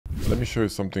Let me show you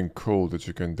something cool that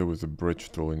you can do with the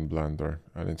bridge tool in Blender,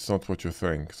 and it's not what you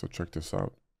think, so check this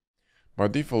out. By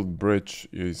default, bridge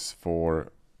is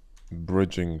for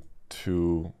bridging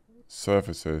two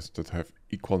surfaces that have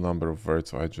equal number of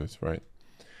verts or edges, right?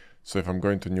 So if I'm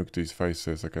going to nuke these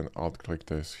faces, I can alt-click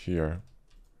this here,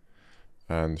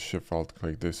 and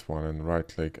Shift-Alt-click this one, and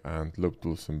right-click and Loop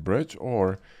Tools and Bridge,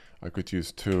 or I could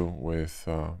use two with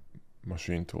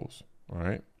Machine Tools, all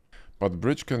right? But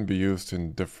bridge can be used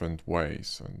in different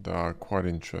ways, and they are quite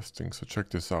interesting, so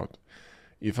check this out.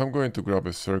 If I'm going to grab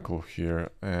a circle here,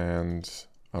 and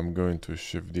I'm going to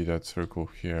Shift-D that circle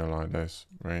here like this,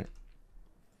 right?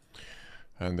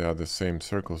 And they are the same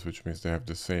circles, which means they have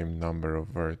the same number of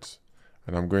verts.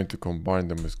 And I'm going to combine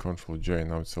them with Ctrl-J,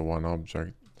 now it's a one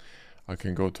object. I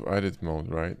can go to edit mode,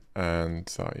 right? And,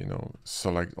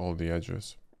 select all the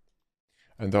edges.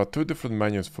 And there are two different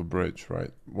menus for bridge,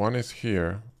 right? One is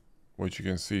here, which you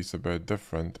can see is a bit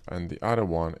different. And the other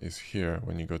one is here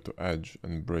when you go to edge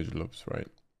and bridge loops, right?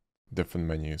 Different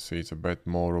menu, so it's a bit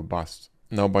more robust.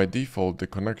 Now by default, the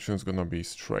connection is gonna be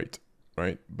straight,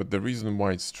 right? But the reason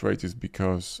why it's straight is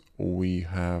because we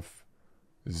have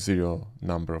 0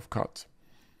 number of cuts.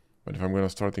 But if I'm gonna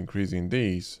start increasing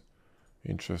these,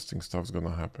 interesting stuff's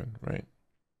gonna happen, right?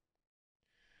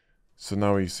 So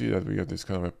now you see that we get this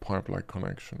kind of a pipe-like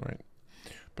connection, right?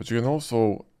 But you can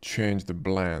also change the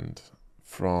blend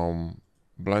from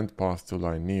blend path to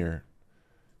linear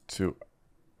to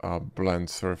a blend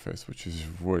surface, which is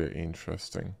really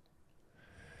interesting.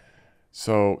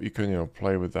 So you can,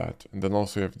 play with that. And then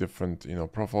also you have different,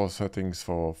 profile settings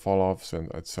for fall-offs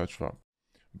and etc.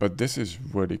 But this is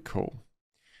really cool.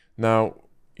 Now,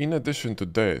 in addition to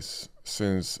this,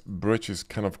 since bridge is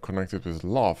kind of connected with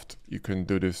loft, you can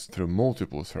do this through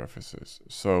multiple surfaces.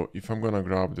 So if I'm gonna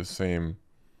grab the same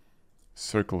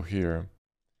circle here,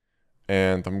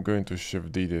 and I'm going to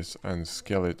Shift-D this and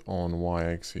scale it on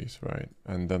Y-axis, right?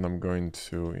 And then I'm going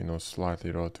to,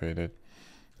 slightly rotate it,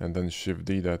 and then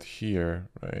Shift-D that here,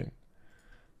 right?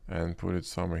 And put it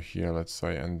somewhere here, let's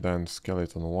say, and then scale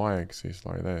it on Y-axis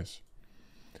like this.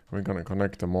 We're gonna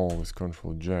connect them all with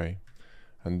Ctrl-J.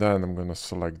 And then I'm gonna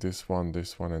select this one,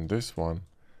 and this one,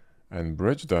 and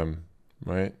bridge them,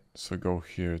 right? So go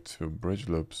here to bridge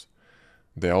loops.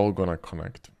 They're all gonna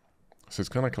connect. So it's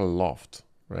kind of like a loft,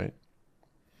 right?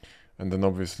 And then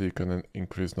obviously you can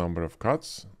increase number of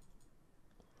cuts.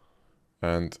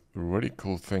 And really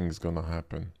cool things gonna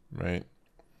happen, right?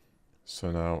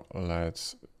 So now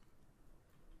let's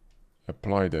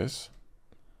apply this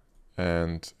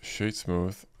and shade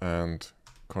smooth and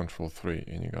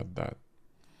Ctrl-3, and you got that.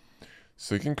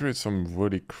 So you can create some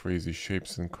really crazy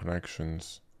shapes and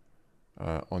connections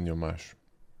on your mesh.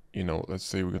 Let's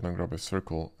say we're gonna grab a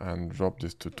circle and drop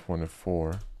this to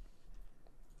 24.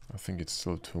 I think it's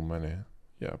still too many.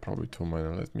 Yeah, probably too many.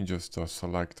 Let me just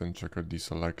select and check out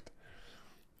deselect.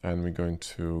 And we're going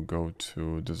to go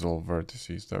to dissolve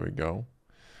vertices. There we go.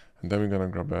 And then we're gonna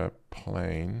grab a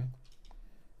plane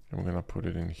and we're gonna put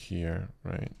it in here,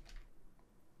 right?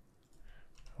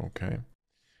 Okay.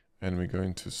 And we're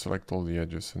going to select all the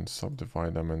edges and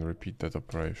subdivide them and repeat that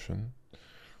operation.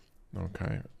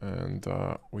 Okay, and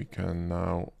we can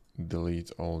now delete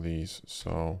all these.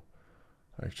 So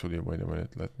actually, wait a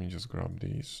minute, let me just grab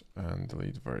these and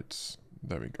delete verts.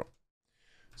 There we go.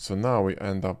 So now we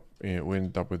end up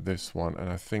with this one, and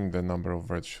I think the number of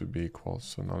verts should be equal.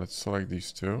 So now let's select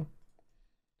these two,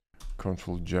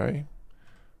 Ctrl-J,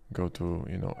 go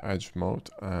to edge mode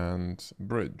and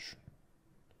bridge.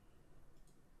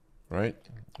 Right?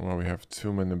 Well, we have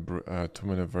too many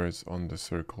verts on the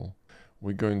circle.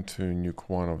 We're going to nuke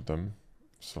one of them.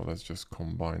 So let's just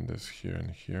combine this here and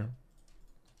here.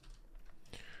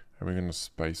 And we're gonna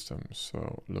space them.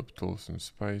 So loop tools and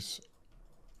space,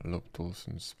 loop tools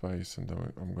and space, and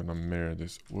then I'm gonna mirror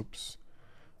this. Whoops.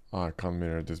 I can't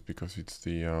mirror this because it's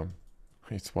the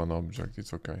it's one object.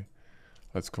 It's okay.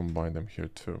 Let's combine them here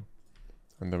too.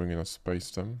 And then we're gonna space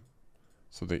them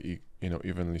so they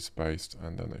evenly spaced,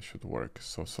 and then they should work.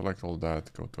 So select all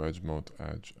that, go to edge mode,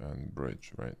 edge and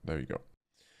bridge, right? There you go.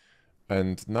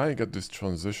 And now you get this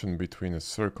transition between a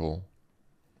circle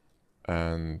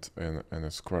and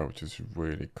a square, which is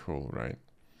really cool, right?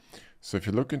 So if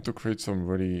you're looking to create some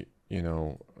really,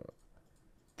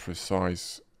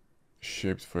 precise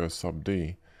shapes for your sub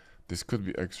D, this could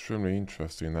be extremely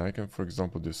interesting. Now I can, for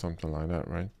example, do something like that,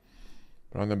 right?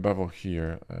 Run a bevel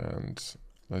here, and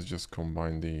let's just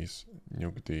combine these,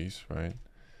 nuke these, right?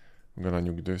 I'm gonna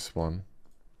nuke this one,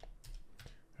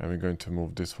 and we're going to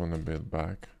move this one a bit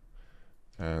back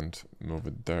and move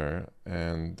it there,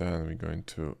 and then we're going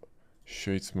to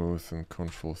shade smooth and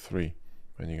Ctrl-3,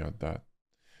 and you got that.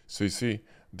 So you see,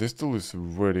 This tool is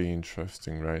really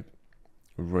interesting, right?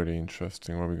 Really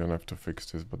interesting. Well, we're gonna have to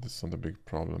fix this, but it's not a big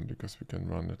problem because we can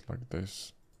run it like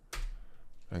this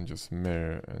and just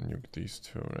mirror and nuke these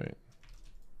two, right?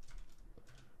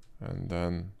 And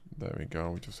then there we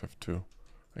go. We just have to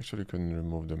actually couldn't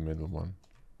remove the middle one.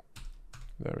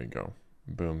 There we go.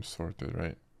 Boom, sorted,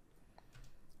 right?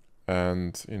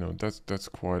 And you know, that's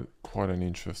quite an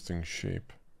interesting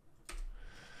shape.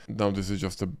 Now this is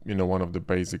just one of the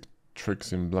basic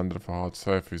tricks in Blender for hard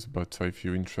surface, but if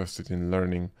you're interested in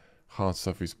learning hard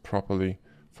surface properly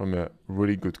from a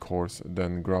really good course,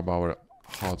 then grab our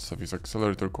Hard Surface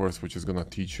Accelerator course, which is gonna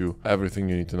teach you everything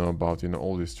you need to know about,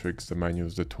 all these tricks, the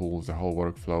menus, the tools, the whole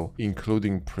workflow,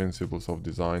 including principles of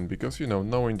design, because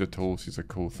knowing the tools is a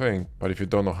cool thing, but if you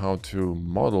don't know how to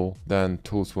model, then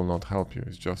tools will not help you.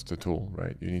 It's just a tool,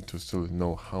 right? You need to still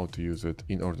know how to use it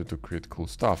in order to create cool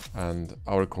stuff. And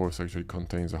our course actually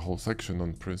contains a whole section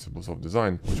on principles of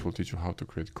design, which will teach you how to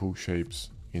create cool shapes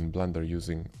in Blender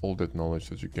using all that knowledge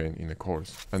that you gain in a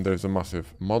course. And there's a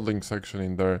massive modeling section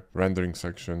in there, rendering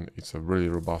section. It's a really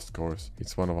robust course.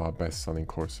 It's one of our best selling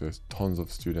courses, tons of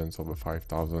students, over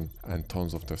 5,000, and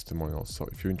tons of testimonials. So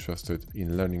if you're interested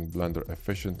in learning Blender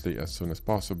efficiently as soon as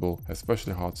possible,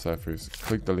 especially hard surface,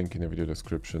 click the link in the video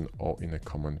description or in a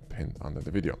comment pinned under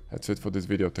the video. That's it for this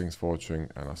video. Thanks for watching,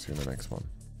 and I'll see you in the next one.